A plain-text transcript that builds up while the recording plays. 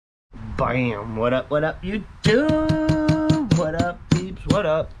Bam! What up, YouTube? What up, peeps? What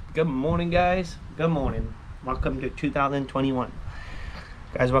up? Good morning, guys. Good morning. Welcome to 2021.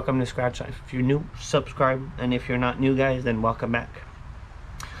 Guys, welcome to Scratchlife. If you're new, subscribe. And if you're not new, guys, then welcome back.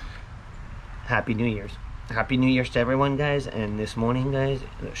 Happy New Year's. Happy New Year's to everyone, guys. And this morning, guys,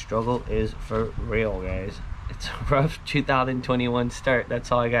 the struggle is for real, guys. It's a rough 2021 start.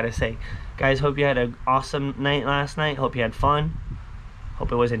 That's all I gotta say. Guys, hope you had an awesome night last night. Hope you had fun.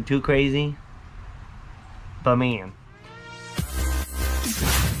 Hope it wasn't too crazy. But man.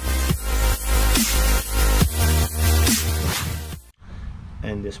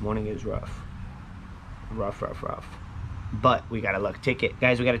 And this morning is rough. Rough. But we got a luck ticket.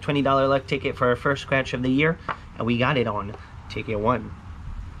 Guys, we got a $20 luck ticket for our first scratch of the year. And we got it on ticket 1.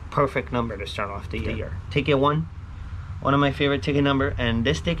 Perfect number to start off the year. Ticket 1. One of my favorite ticket number. And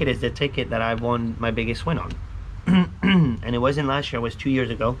this ticket is the ticket that I've won my biggest win on. And it wasn't last year, it was 2 years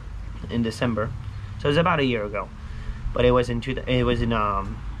ago in December, so it was about a year ago, but it was in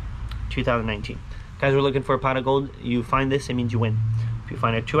 2019. Guys, we're looking for a pot of gold. You find this, it means you win. If you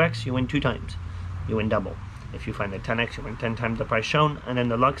find a 2x, you win 2 times, you win double. If you find a 10x, you win 10 times the price shown. And then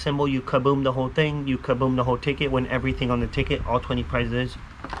the luck symbol, you kaboom the whole thing, you kaboom the whole ticket, win everything on the ticket, all 20 prizes.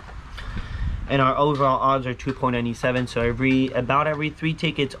 And our overall odds are 2.97, so about every 3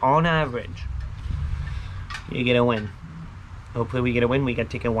 tickets on average you get a win. Hopefully we get a win. We got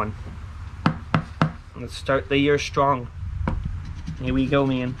ticket 1. Let's start the year strong. Here we go,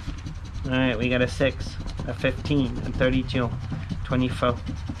 man. Alright, we got a 6, a 15, a 32, 24,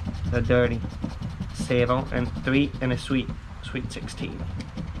 a dirty, 7, and 3, and a sweet 16.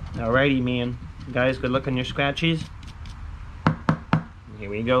 Alrighty, man. Guys, good luck on your scratchies. Here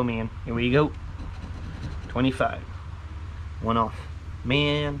we go, man. Here we go. 25. 1 off.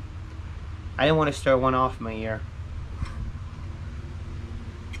 Man, I didn't want to start 1 off my year.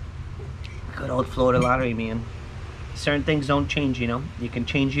 Good old Florida lottery, man. Certain things don't change, you know. You can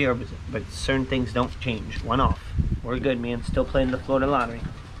change year, but certain things don't change. 1 off. We're good, man. Still playing the Florida lottery.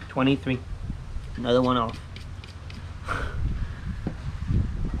 23. Another 1 off.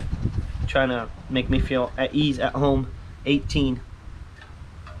 Trying to make me feel at ease at home. 18.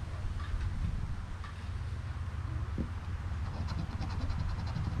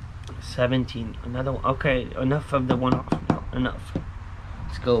 17. Another one. Okay, enough of the 1 off now. Enough.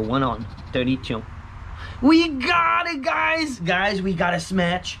 Let's go 1 on. 32. We got it, guys. Guys, we got a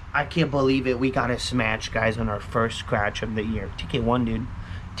smash. I can't believe it. We got a smash, guys, on our first scratch of the year. Ticket 1, dude.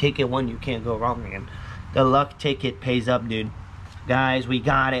 Ticket 1, you can't go wrong, man. The luck ticket pays up, dude. Guys, we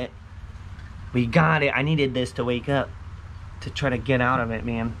got it. We got it. I needed this to wake up, to try to get out of it,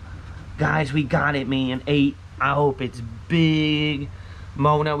 man. Guys, we got it, man. 8. I hope it's big.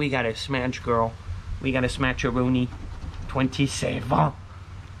 Mona, we got a smash, girl. We got a smash a Rooney. 27.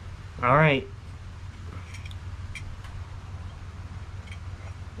 Alright.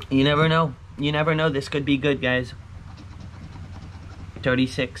 You never know. You never know. This could be good, guys.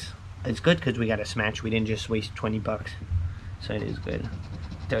 36. It's good because we got a smash. We didn't just waste 20 bucks. So it is good.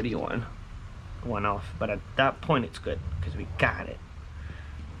 31. 1 off. But at that point, it's good because we got it.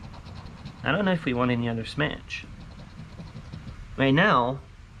 I don't know if we want any other smash. Right now,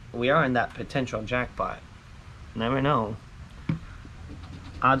 we are in that potential jackpot. Never know.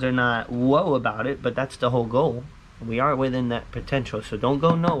 Odds are not whoa about it, but that's the whole goal. We are within that potential, so don't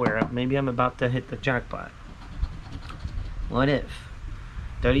go nowhere. Maybe I'm about to hit the jackpot. What if?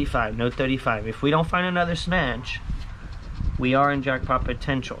 35, no 35. If we don't find another smash, we are in jackpot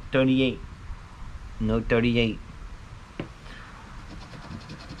potential. 38, no 38.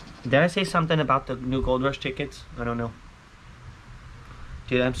 Did I say something about the new Gold Rush tickets? I don't know.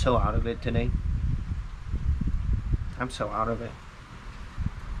 Dude, I'm so out of it today. I'm so out of it.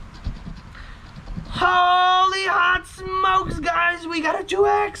 Holy hot smokes, guys. We got a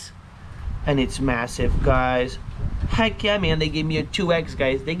 2x. And it's massive, guys. Heck yeah, man. They gave me a 2x,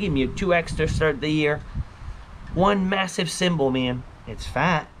 guys. They gave me a 2x to start the year. 1 massive symbol, man. It's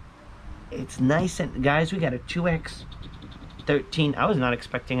fat. It's nice. And guys, we got a 2x. 13. I was not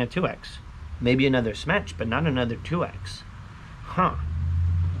expecting a 2x. Maybe another smash, but not another 2x. Huh.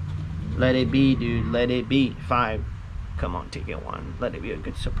 Let it be, dude. Let it be. 5. Come on, ticket 1. Let it be a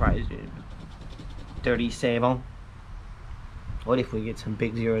good surprise, dude. 37. What if we get some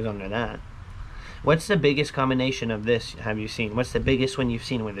big zeros under that? What's the biggest combination of this have you seen? What's the biggest one you've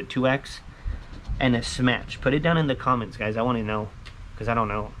seen with a 2x and a smash? Put it down in the comments, guys. I want to know, because I don't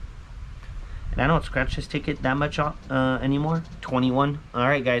know. And I don't scratch this ticket that much anymore. 21.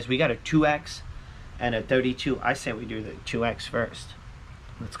 Alright, guys. We got a 2x and a 32. I say we do the 2x first.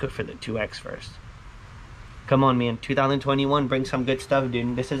 Let's go for the 2x first. Come on, man. 2021, bring some good stuff,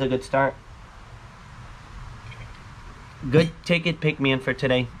 dude. This is a good start. Good ticket pick, man, for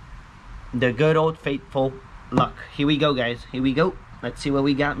today. The good old faithful luck. Here we go, guys. Here we go. Let's see what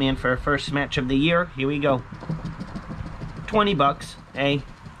we got, man, for our first match of the year. Here we go. 20 bucks, eh?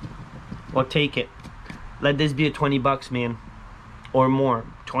 We'll take it. Let this be a 20 bucks, man. Or more.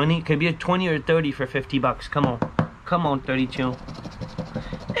 20? Could be a 20 or 30 for 50 bucks. Come on. Come on, 32.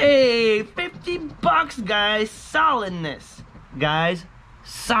 Hey, 50 bucks, guys. Solidness. Guys,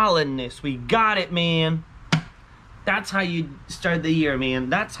 solidness. We got it, man. That's how you start the year, man.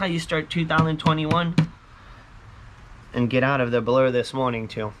 That's how you start 2021. And get out of the blur this morning,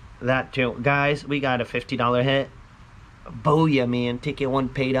 too. That, too. Guys, we got a $50 hit. Booyah, man. Ticket 1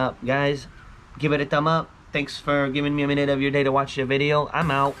 paid up. Guys, give it a thumb up. Thanks for giving me a minute of your day to watch the video.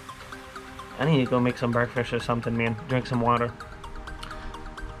 I'm out. I need to go make some breakfast or something, man. Drink some water.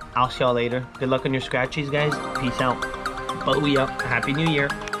 I'll see y'all later. Good luck on your scratchies, guys. Peace out. Booyah. Happy New Year.